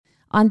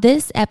On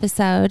this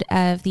episode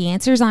of the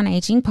Answers on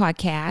Aging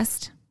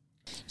podcast,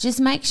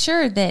 just make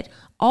sure that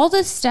all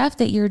the stuff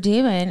that you're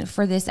doing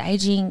for this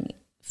aging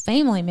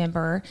family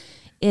member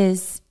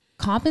is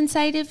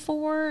compensated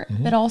for,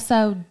 but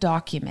also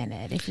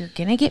documented. If you're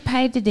going to get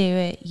paid to do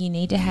it, you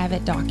need to have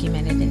it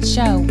documented and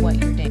show what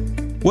you're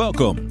doing.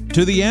 Welcome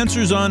to the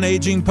Answers on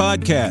Aging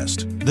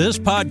podcast. This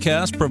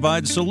podcast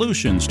provides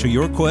solutions to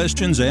your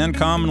questions and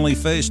commonly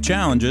faced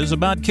challenges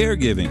about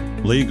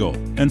caregiving, legal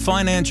and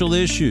financial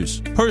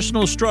issues,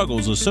 personal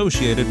struggles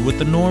associated with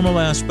the normal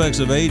aspects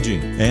of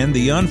aging, and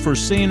the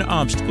unforeseen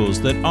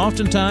obstacles that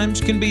oftentimes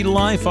can be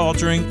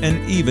life-altering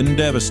and even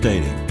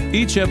devastating.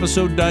 Each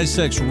episode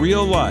dissects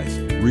real life,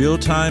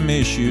 real-time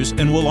issues,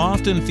 and will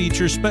often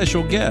feature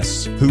special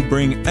guests who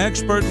bring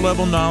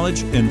expert-level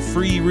knowledge and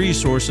free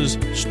resources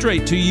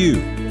straight to you.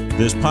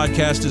 This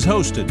podcast is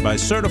hosted by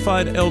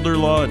certified elder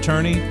law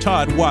attorney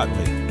Todd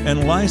Watley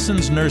and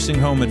licensed nursing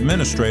home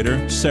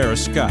administrator Sarah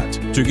Scott.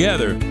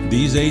 Together,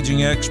 these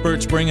aging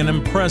experts bring an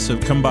impressive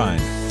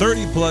combined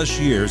 30-plus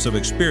years of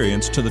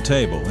experience to the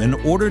table in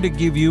order to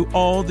give you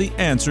all the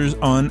answers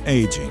on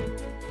aging.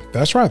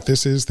 That's right.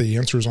 This is the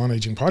Answers on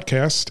Aging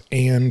podcast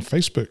and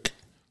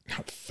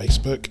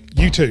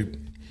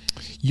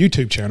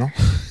YouTube channel.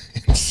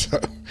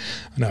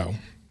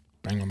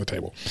 Bang on the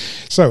table.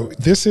 So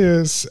this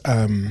is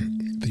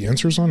the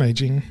Answers on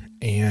Aging,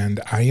 and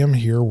I am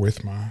here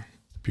with my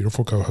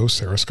beautiful co-host,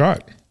 Sarah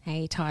Scott.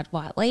 Hey, Todd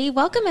Watley.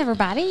 Welcome,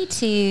 everybody,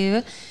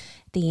 to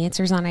the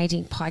Answers on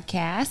Aging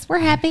podcast. We're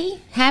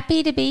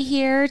happy to be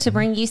here to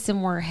bring you some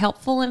more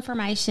helpful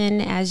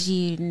information as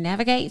you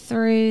navigate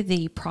through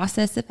the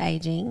process of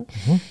aging.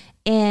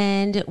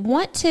 And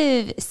want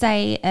to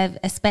say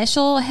a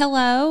special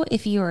hello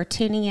if you are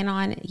tuning in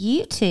on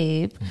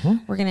YouTube.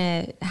 We're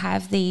going to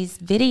have these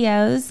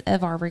videos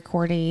of our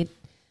recorded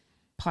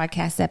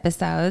podcast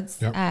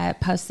episodes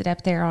posted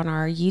up there on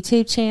our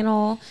YouTube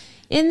channel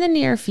in the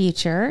near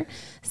future.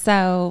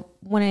 So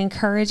want to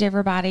encourage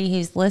everybody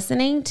who's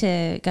listening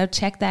to go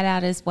check that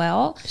out as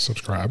well.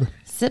 Subscribe.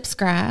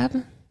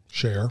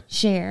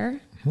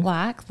 Share.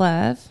 Like,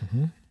 love.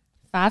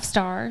 5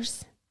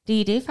 stars. Do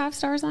you do 5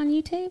 stars on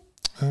YouTube?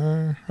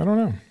 I don't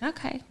know.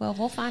 Okay, well,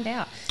 we'll find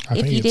out.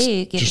 If you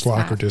do, give just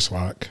like 5. Or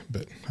dislike,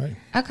 but hey,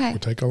 okay, we'll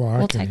take a like.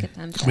 We'll take a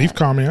thumbs up. Leave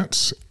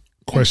comments,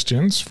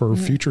 questions for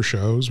future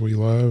shows. We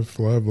love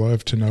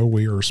to know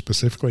we are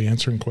specifically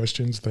answering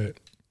questions that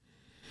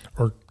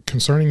are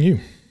concerning you.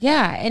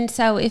 Yeah, and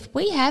so if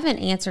we haven't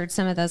answered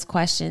some of those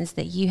questions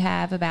that you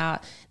have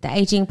about the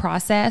aging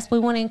process, we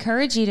want to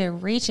encourage you to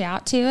reach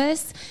out to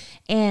us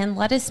and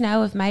let us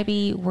know if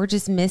maybe we're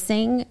just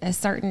missing a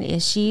certain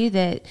issue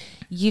that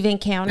you've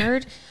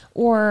encountered,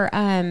 or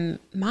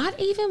might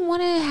even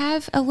want to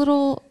have a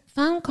little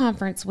phone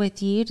conference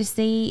with you to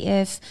see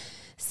if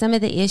some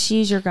of the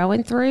issues you're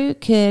going through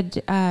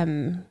could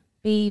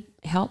be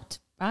helped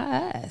by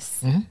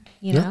us.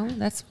 You know,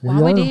 that's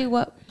why we do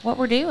what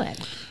we're doing.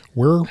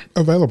 We're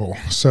available.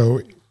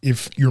 So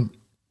if you're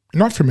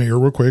not familiar,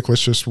 real quick,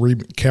 let's just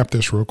recap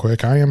this real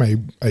quick. I am a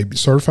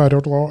certified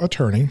elder law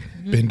attorney.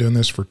 Been doing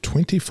this for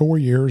 24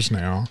 years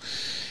now.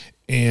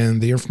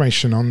 And the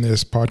information on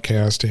this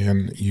podcast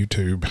and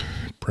YouTube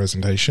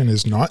presentation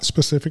is not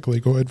specific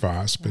legal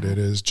advice, but it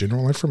is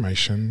general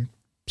information.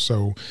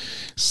 So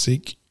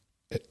seek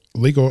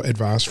legal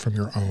advice from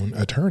your own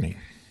attorney.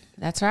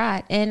 That's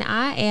right. And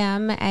I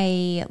am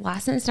a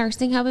licensed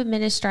nursing home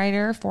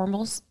administrator,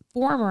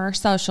 former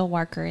social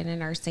worker in a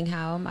nursing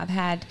home. I've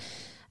had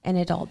an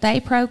adult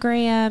day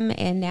program,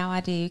 and now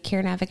I do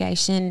care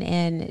navigation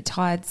in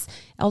Todd's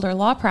elder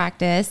law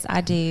practice.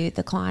 I do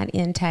the client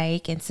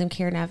intake and some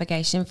care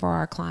navigation for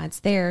our clients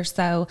there.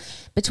 So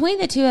between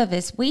the two of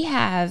us, we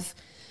have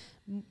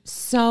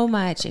so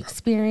much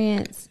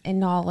experience and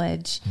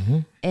knowledge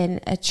and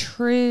a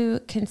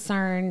true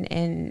concern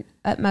and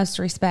utmost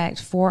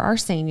respect for our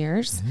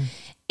seniors.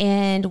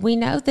 And we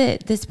know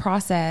that this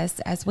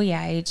process as we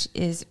age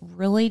is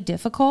really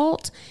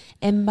difficult,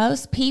 and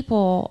most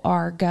people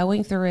are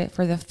going through it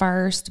for the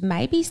first,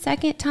 maybe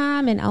second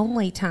time and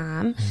only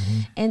time.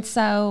 And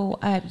so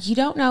you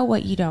don't know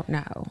what you don't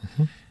know.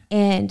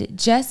 And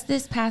just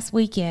this past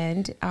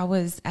weekend, I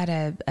was at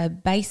a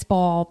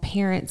baseball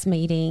parents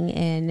meeting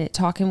and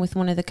talking with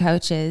one of the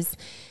coaches,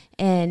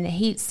 and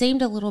he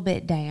seemed a little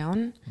bit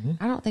down.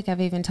 I don't think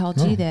I've even told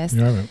you this.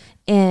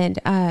 And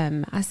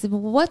I said,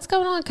 well, what's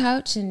going on,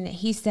 Coach? And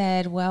he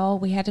said, well,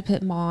 we had to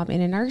put Mom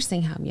in a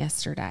nursing home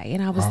yesterday.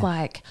 And I was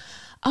like,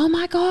 oh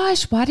my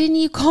gosh, why didn't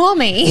you call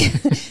me?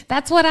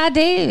 That's what I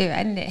do.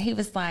 And he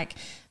was like,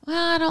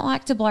 well, I don't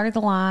like to blur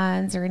the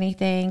lines or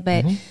anything.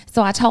 But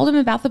so I told him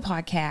about the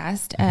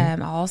podcast.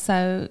 I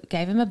also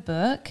gave him a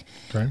book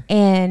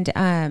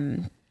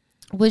and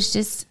was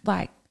just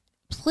like,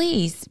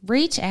 please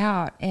reach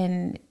out.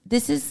 And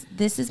this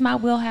is my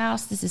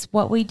wheelhouse. This is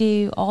what we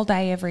do all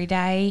day, every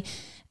day.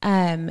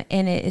 And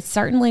it's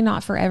certainly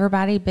not for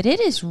everybody, but it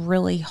is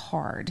really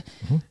hard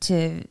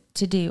to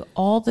do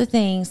all the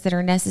things that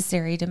are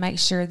necessary to make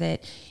sure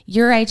that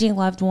your aging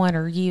loved one,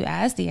 or you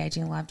as the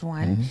aging loved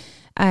one,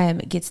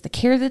 gets the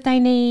care that they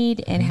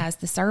need and has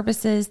the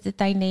services that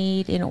they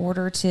need in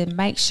order to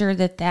make sure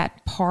that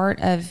that part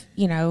of,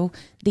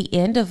 the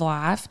end of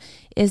life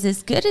is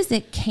as good as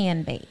it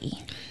can be.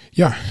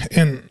 Yeah.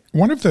 And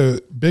one of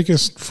the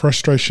biggest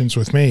frustrations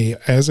with me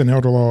as an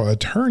elder law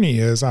attorney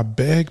is I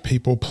beg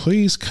people,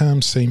 please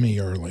come see me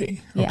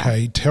early.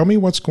 Okay. Tell me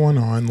what's going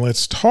on.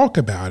 Let's talk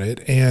about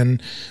it.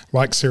 And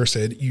like Sarah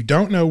said, you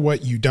don't know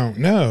what you don't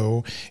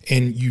know.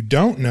 And you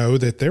don't know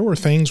that there were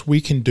things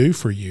we can do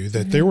for you,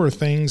 that there were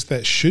things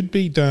that should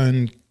be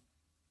done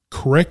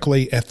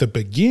correctly at the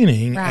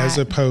beginning, as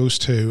opposed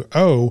to,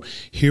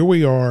 here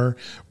we are,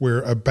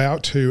 we're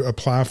about to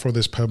apply for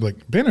this public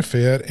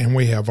benefit and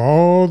we have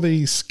all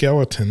these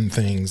skeleton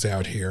things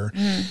out here.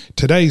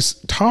 Today's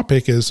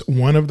topic is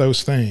one of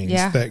those things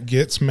that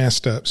gets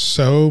messed up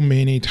so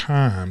many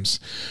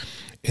times.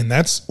 And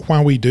that's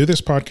why we do this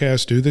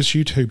podcast, do this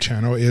YouTube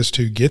channel, is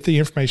to get the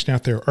information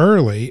out there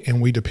early.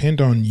 And we depend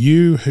on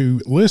you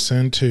who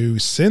listen to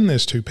send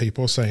this to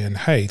people saying,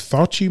 hey,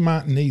 thought you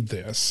might need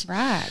this.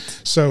 Right.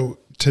 So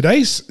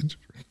today's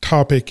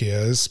topic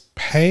is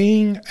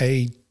paying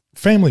a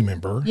family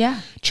member,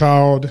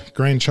 child,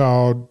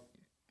 grandchild,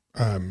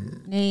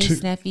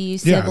 niece, nephew,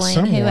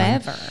 sibling,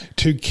 whoever,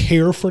 to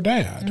care for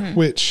dad,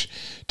 which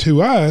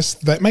to us,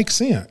 that makes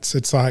sense.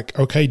 It's like,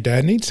 okay,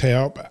 dad needs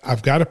help.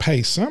 I've got to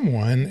pay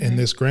someone. And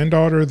this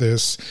granddaughter,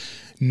 this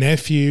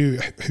nephew,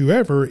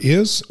 whoever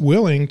is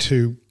willing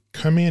to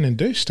come in and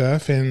do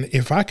stuff. And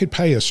if I could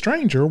pay a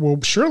stranger, well,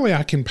 surely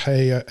I can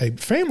pay a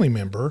family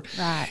member.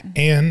 Right.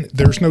 And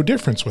there's no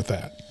difference with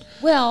that.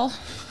 Well,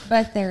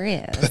 but there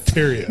is.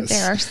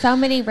 There are so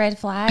many red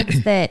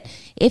flags that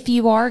if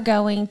you are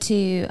going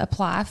to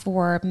apply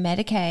for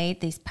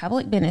Medicaid, these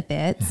public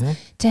benefits,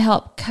 to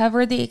help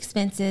cover the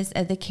expenses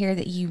of the care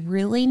that you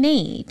really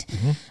need,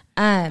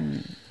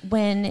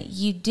 when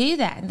you do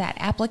that in that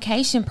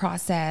application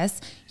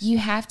process, you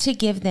have to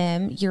give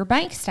them your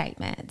bank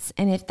statements.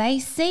 And if they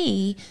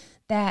see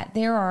that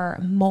there are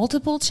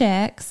multiple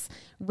checks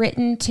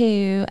written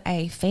to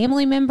a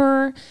family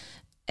member,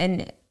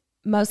 and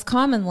most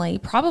commonly,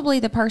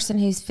 probably the person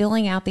who's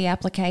filling out the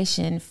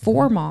application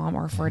for mom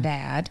or for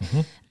dad,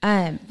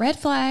 red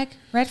flag,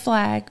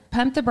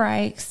 pump the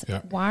brakes.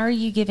 Yep. Why are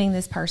you giving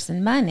this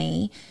person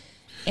money?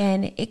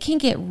 And it can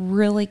get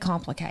really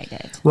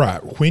complicated. Right.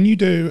 When you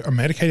do a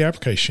Medicaid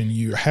application,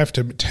 you have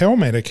to tell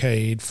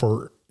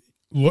Medicaid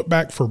look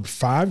back for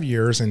 5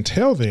 years and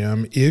tell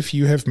them if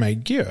you have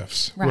made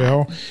gifts. Right.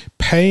 Well,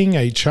 paying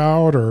a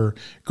child or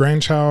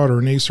grandchild or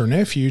niece or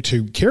nephew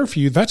to care for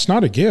you, that's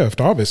not a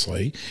gift,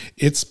 obviously.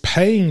 It's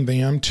paying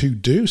them to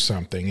do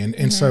something.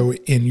 And so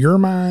in your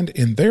mind,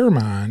 in their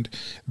mind,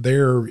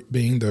 they're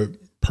being the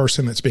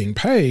person that's being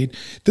paid.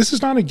 This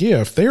is not a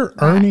gift. They're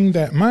earning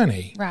that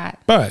money. Right.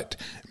 But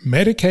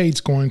Medicaid's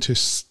going to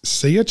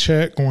see a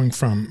check going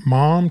from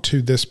mom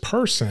to this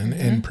person,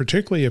 and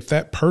particularly if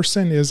that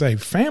person is a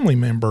family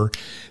member,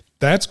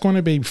 that's going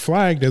to be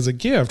flagged as a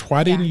gift.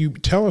 Why didn't you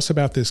tell us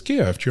about this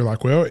gift? You're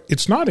like, well,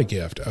 it's not a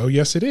gift. Oh,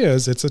 yes, it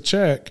is. It's a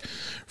check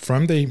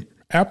from the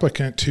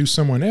applicant to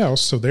someone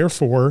else. So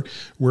therefore,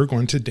 we're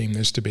going to deem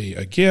this to be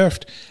a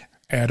gift,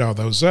 add all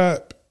those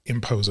up,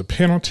 impose a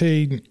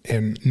penalty,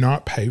 and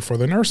not pay for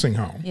the nursing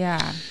home.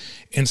 Yeah.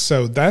 And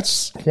so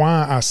that's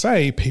why I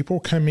say people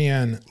come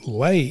in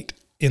late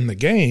in the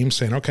game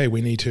saying, okay,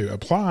 we need to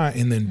apply.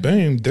 And then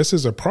boom, this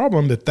is a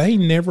problem that they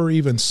never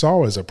even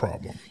saw as a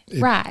problem.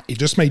 It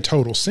just made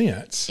total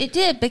sense. It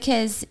did,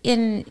 because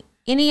in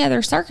any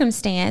other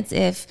circumstance,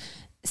 if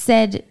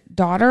said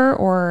daughter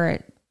or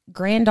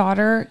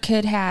granddaughter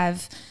could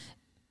have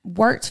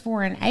worked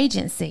for an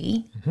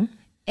agency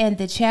and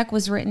the check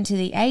was written to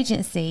the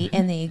agency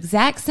and the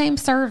exact same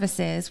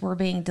services were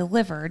being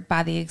delivered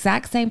by the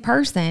exact same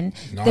person,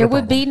 there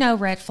would be no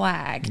red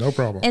flag. No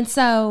problem. And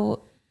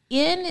so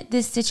in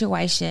this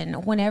situation,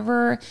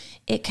 whenever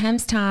it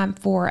comes time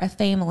for a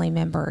family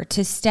member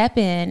to step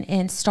in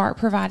and start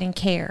providing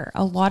care,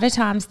 a lot of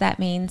times that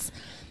means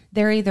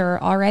they're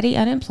either already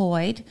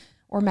unemployed,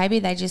 or maybe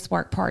they just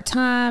work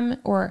part-time,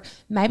 or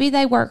maybe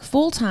they work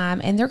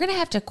full-time and they're going to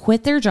have to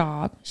quit their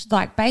job,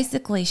 like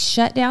basically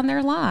shut down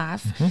their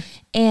life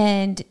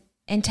and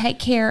take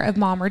care of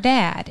mom or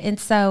dad. And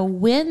so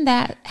when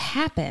that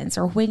happens,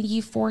 or when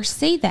you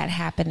foresee that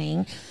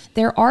happening,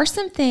 there are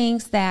some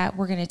things that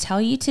we're going to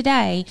tell you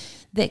today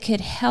that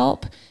could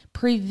help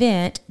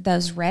prevent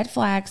those red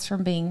flags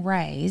from being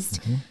raised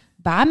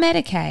by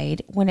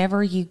Medicaid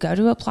whenever you go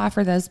to apply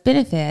for those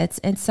benefits.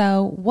 And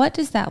so what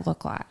does that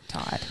look like,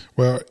 Todd?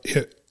 Well,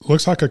 it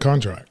looks like a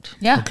contract.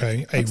 Yeah.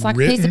 Okay. Looks like a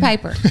piece of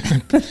paper.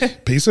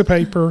 Piece of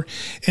paper.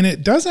 And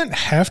it doesn't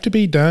have to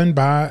be done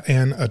by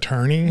an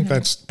attorney.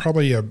 That's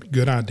probably a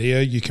good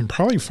idea. You can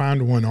probably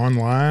find one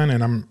online,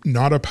 and I'm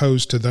not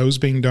opposed to those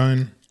being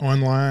done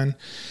online.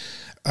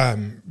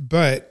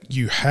 But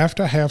you have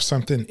to have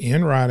something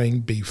in writing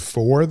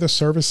before the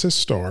services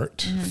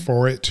start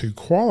for it to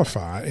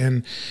qualify.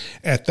 And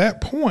at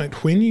that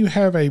point, when you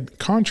have a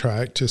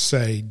contract to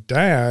say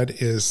dad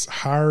is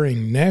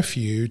hiring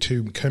nephew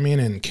to come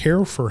in and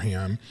care for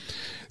him,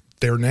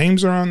 their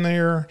names are on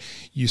there.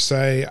 You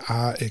say,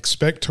 I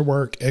expect to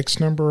work X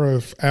number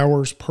of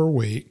hours per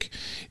week.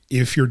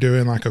 If you're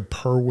doing like a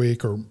per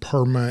week or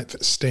per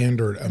month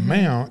standard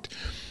amount,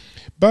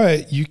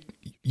 but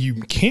you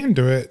can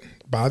do it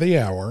by the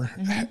hour.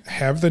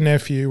 Have the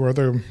nephew or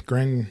the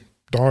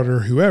granddaughter,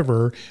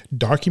 whoever,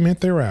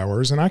 document their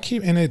hours. And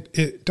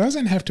it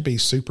doesn't have to be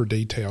super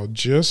detailed.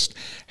 Just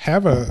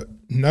have a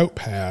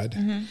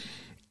notepad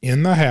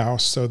in the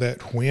house so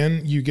that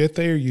when you get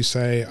there, you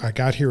say, I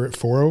got here at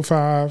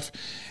 4:05,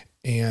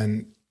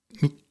 and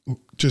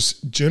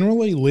just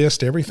generally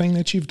list everything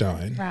that you've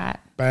done. Right.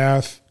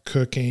 Bath,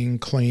 cooking,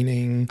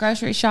 cleaning,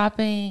 grocery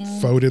shopping,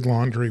 folded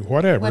laundry,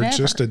 whatever.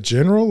 Just a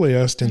general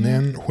list. And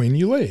then when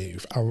you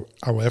leave,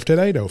 I left at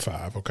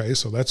 8:05. Okay.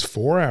 So that's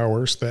 4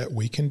 hours that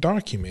we can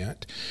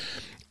document.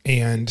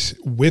 And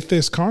with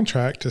this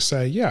contract to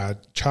say, yeah,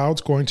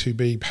 child's going to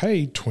be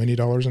paid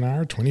 $20 an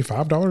hour,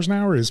 $25 an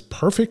hour is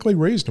perfectly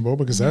reasonable,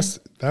 because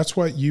that's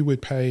what you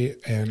would pay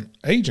an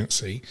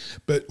agency.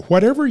 But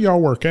whatever y'all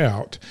work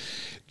out,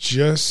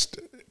 just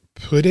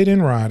put it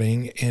in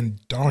writing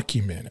and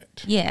document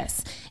it.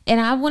 Yes. And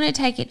I want to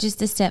take it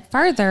just a step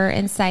further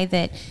and say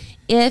that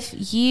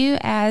if you,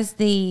 as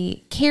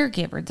the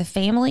caregiver, the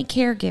family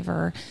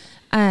caregiver,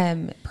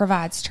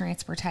 provides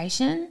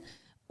transportation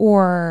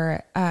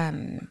or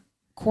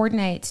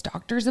coordinates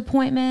doctor's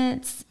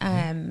appointments,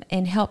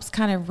 and helps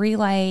kind of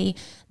relay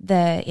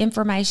the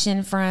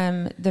information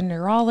from the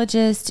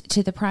neurologist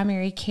to the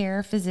primary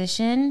care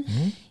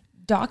physician,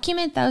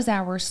 document those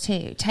hours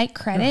too. Take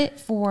credit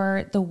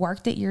for the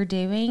work that you're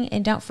doing,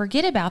 and don't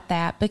forget about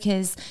that,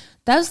 because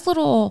those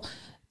little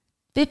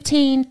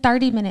 15,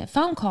 30-minute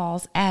phone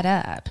calls add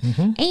up.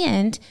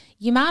 And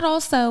you might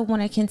also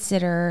want to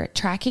consider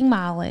tracking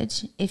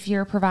mileage if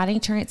you're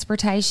providing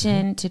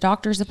transportation to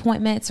doctor's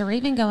appointments, or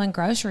even going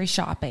grocery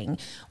shopping,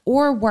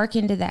 or work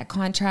into that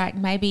contract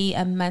maybe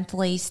a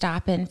monthly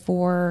stipend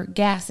for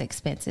gas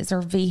expenses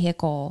or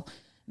vehicle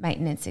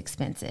maintenance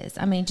expenses.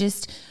 I mean,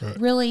 just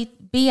really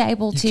be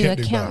able to can't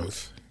account. do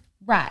both.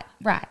 Right.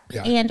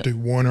 Yeah, And do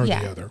one or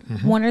the other.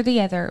 One or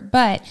the other.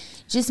 But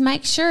just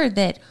make sure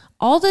that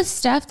all the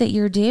stuff that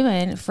you're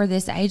doing for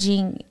this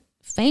aging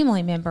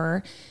family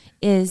member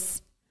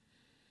is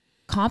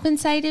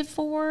compensated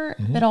for,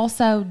 but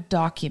also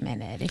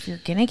documented. If you're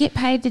going to get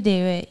paid to do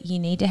it, you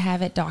need to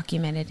have it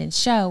documented and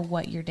show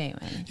what you're doing.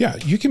 Yeah,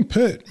 you can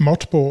put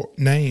multiple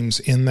names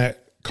in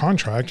that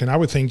contract, and I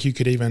would think you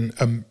could even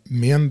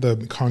amend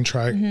the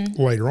contract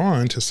later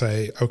on to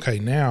say, okay,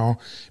 now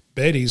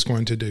Betty's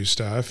going to do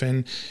stuff,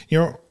 and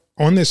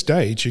on this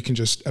date, you can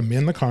just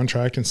amend the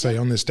contract and say,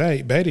 on this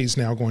date, Betty's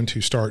now going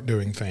to start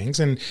doing things.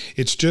 And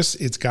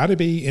it's got to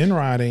be in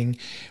writing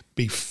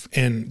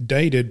and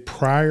dated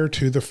prior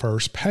to the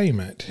first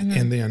payment.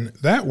 And then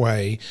that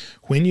way,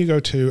 when you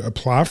go to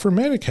apply for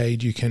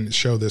Medicaid, you can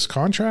show this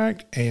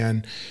contract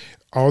and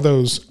all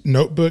those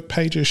notebook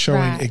pages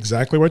showing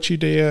exactly what you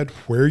did,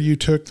 where you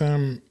took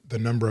them, the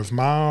number of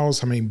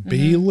miles. I mean,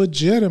 be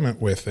legitimate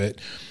with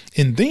it.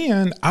 And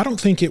then I don't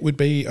think it would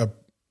be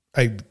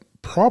a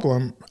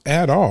problem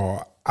at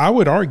all. I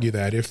would argue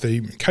that if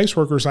the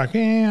caseworker's like,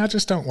 I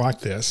just don't like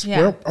this.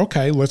 Yeah. Well,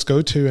 okay, let's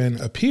go to an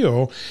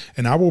appeal,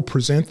 and I will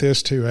present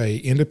this to a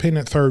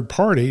independent third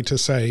party to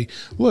say,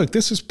 look,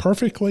 this is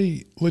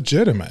perfectly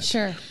legitimate.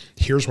 Sure.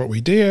 Here's what we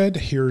did.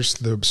 Here's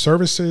the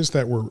services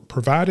that were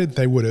provided.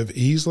 They would have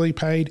easily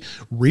paid.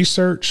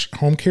 Research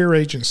home care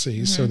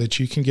agencies so that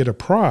you can get a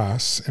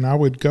price. And I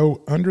would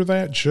go under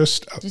that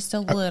just a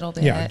little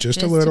bit. Yeah,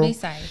 just a little. To be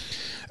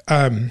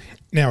safe.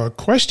 Now, a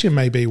question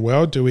may be,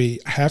 well, do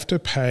we have to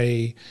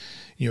pay,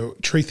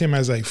 treat them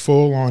as a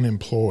full-on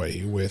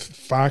employee with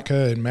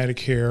FICA and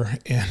Medicare?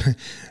 And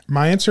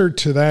my answer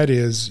to that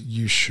is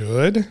you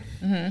should,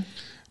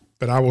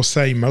 but I will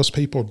say most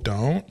people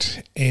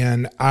don't.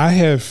 And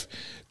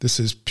this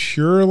is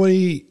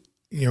purely,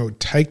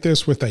 take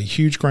this with a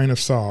huge grain of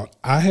salt.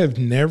 I have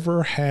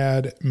never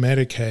had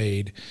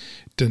Medicaid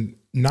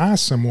deny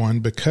someone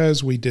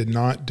because we did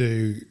not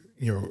do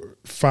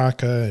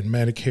FICA and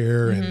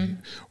Medicare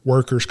and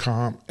workers'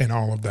 comp and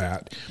all of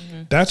that.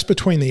 That's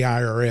between the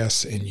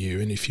IRS and you.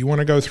 And if you want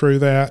to go through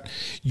that,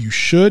 you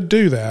should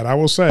do that. I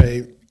will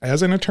say,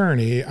 as an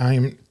attorney, I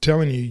am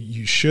telling you,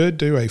 you should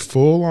do a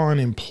full-on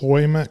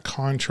employment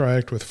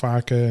contract with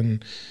FICA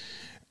and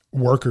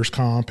workers'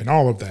 comp and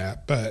all of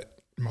that. But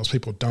most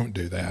people don't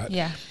do that.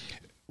 Yeah.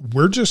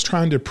 We're just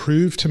trying to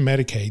prove to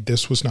Medicaid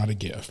this was not a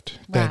gift,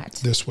 that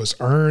this was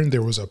earned.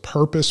 There was a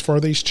purpose for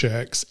these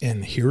checks,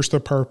 and here's the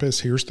purpose.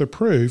 Here's the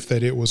proof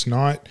that it was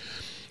not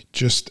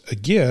just a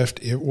gift.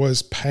 It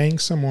was paying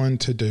someone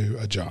to do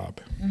a job.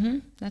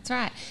 That's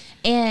right.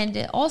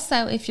 And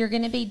also, if you're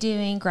going to be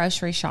doing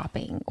grocery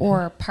shopping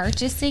or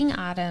purchasing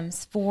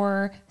items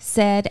for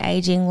said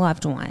aging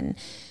loved one,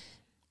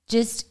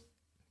 just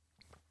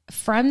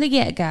from the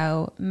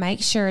get-go,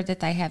 make sure that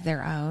they have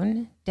their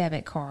own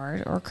debit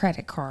card or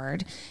credit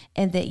card,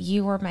 and that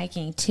you are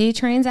making 2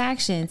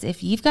 transactions.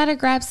 If you've got to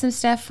grab some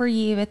stuff for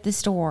you at the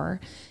store,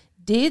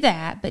 do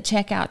that, but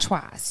check out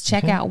twice.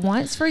 Check out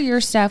once for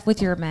your stuff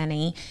with your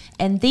money,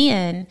 and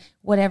then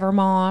whatever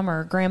mom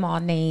or grandma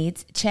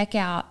needs, check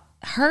out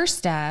her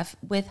stuff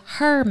with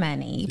her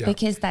money,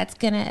 because that's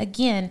going to,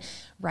 again,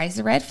 raise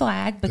a red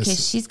flag,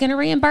 because she's going to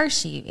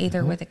reimburse you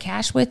either with a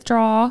cash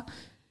withdrawal,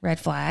 red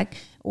flag,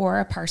 or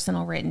a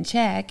personal written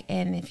check.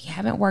 And if you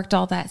haven't worked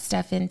all that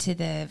stuff into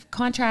the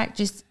contract,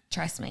 just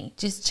trust me,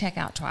 just check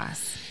out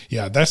twice.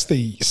 Yeah, that's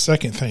the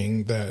second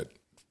thing that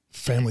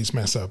families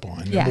mess up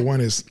on. Number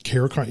one is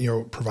care,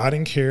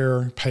 providing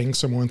care, paying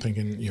someone,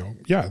 thinking,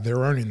 they're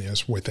earning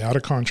this without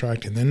a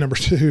contract. And then number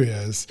two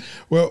is,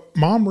 well,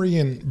 mom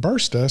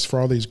reimbursed us for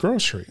all these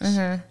groceries.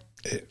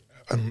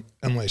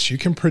 Unless you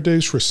can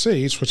produce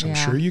receipts, which I'm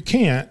sure you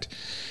can't,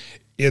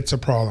 it's a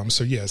problem.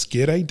 So yes,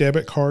 get a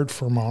debit card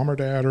for mom or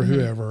dad or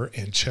whoever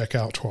and check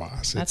out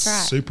twice. That's it's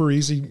right. Super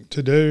easy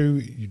to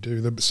do. You do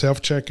the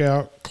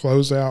self-checkout,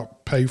 close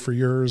out, pay for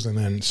yours, and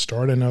then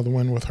start another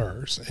one with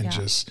hers, and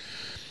just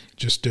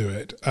do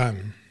it.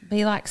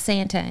 Be like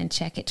Santa and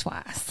check it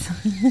twice.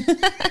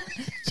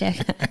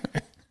 Check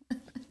it.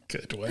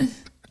 Good one.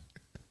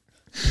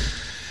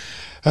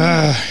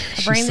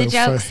 Bring the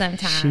jokes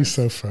sometimes. She's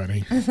so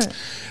funny.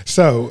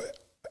 So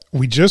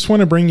we just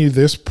want to bring you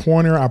this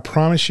pointer. I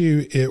promise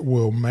you it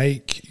will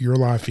make your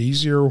life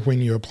easier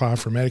when you apply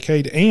for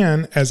Medicaid.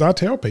 And as I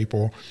tell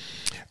people,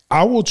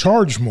 I will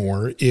charge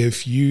more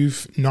if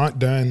you've not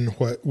done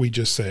what we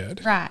just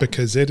said. Right.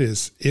 Because it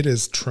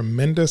is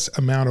tremendous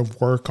amount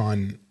of work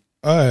on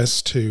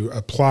us to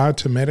apply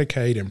to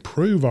Medicaid and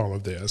prove all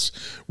of this.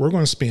 We're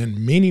going to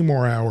spend many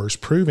more hours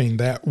proving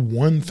that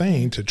one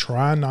thing to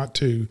try not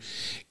to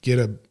get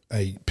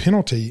a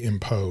penalty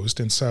imposed.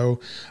 And so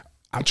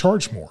I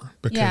charge more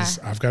because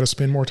I've got to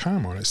spend more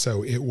time on it.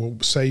 So it will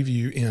save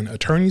you in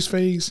attorney's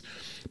fees,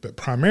 but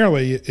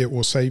primarily it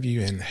will save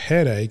you in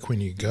headache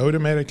when you go to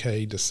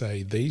Medicaid to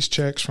say these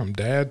checks from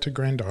dad to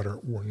granddaughter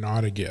were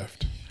not a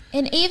gift.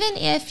 And even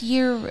if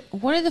you're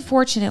one of the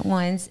fortunate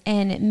ones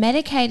and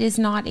Medicaid is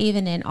not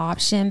even an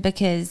option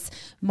because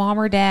mom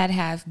or dad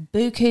have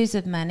bukus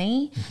of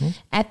money,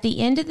 at the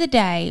end of the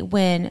day,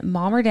 when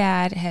mom or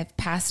dad have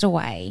passed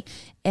away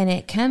and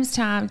it comes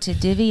time to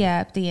divvy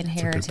up the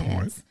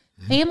inheritance,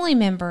 family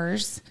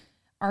members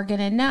are going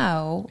to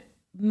know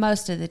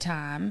most of the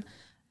time,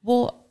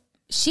 well,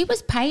 she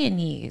was paying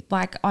you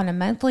like on a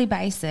monthly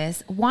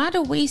basis. Why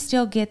do we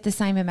still get the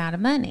same amount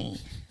of money?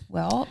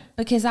 Well,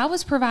 because I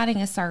was providing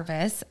a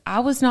service. I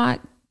was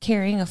not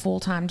carrying a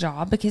full-time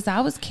job because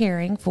I was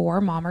caring for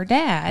mom or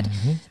dad.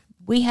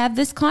 We have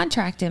this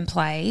contract in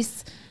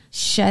place.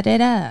 Shut it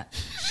up.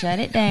 Shut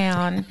it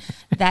down.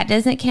 That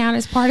doesn't count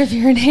as part of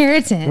your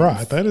inheritance.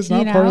 Right. That is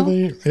not part of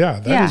the,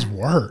 that is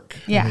work.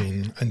 Yeah. I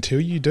mean, until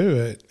you do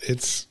it,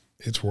 it's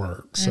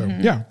work. So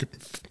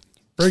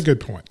very good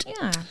point.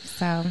 Yeah.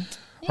 So.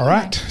 All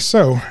right.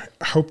 So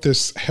I hope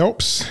this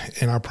helps,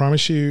 and I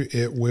promise you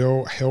it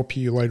will help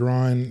you later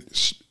on.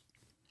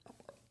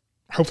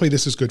 Hopefully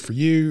this is good for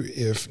you.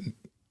 If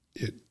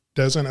it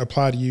doesn't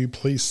apply to you,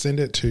 please send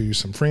it to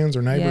some friends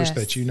or neighbors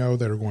that you know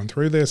that are going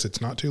through this.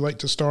 It's not too late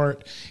to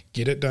start.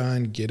 Get it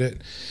done. Get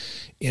it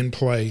in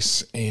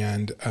place.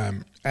 And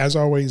as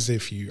always,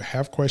 if you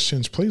have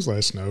questions, please let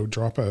us know.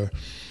 Drop a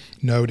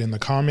note in the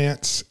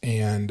comments,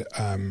 and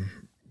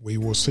we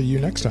will see you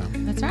next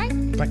time. That's right.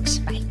 Thanks.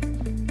 Bye.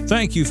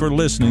 Thank you for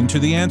listening to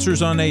the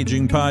Answers on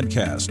Aging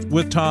podcast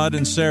with Todd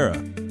and Sarah.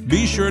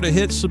 Be sure to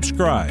hit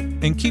subscribe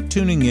and keep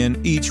tuning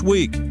in each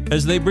week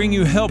as they bring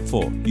you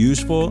helpful,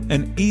 useful,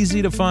 and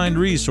easy to find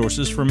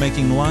resources for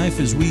making life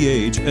as we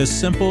age as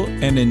simple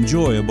and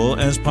enjoyable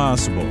as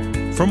possible.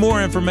 For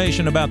more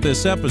information about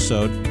this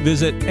episode,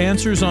 visit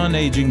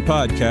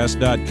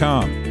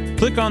AnswersOnAgingPodcast.com.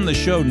 Click on the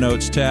Show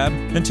Notes tab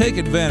and take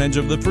advantage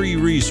of the free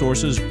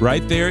resources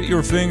right there at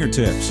your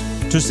fingertips.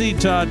 To see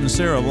Todd and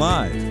Sarah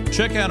live,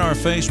 check out our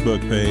Facebook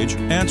page,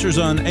 Answers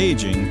on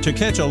Aging, to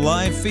catch a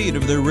live feed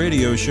of their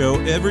radio show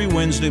every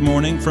Wednesday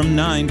morning from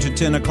 9 to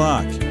 10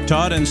 o'clock.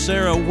 Todd and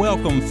Sarah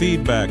welcome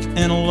feedback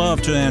and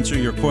love to answer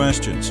your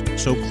questions.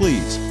 So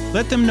please,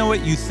 let them know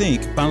what you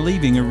think by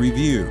leaving a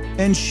review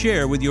and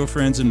share with your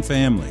friends and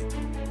family.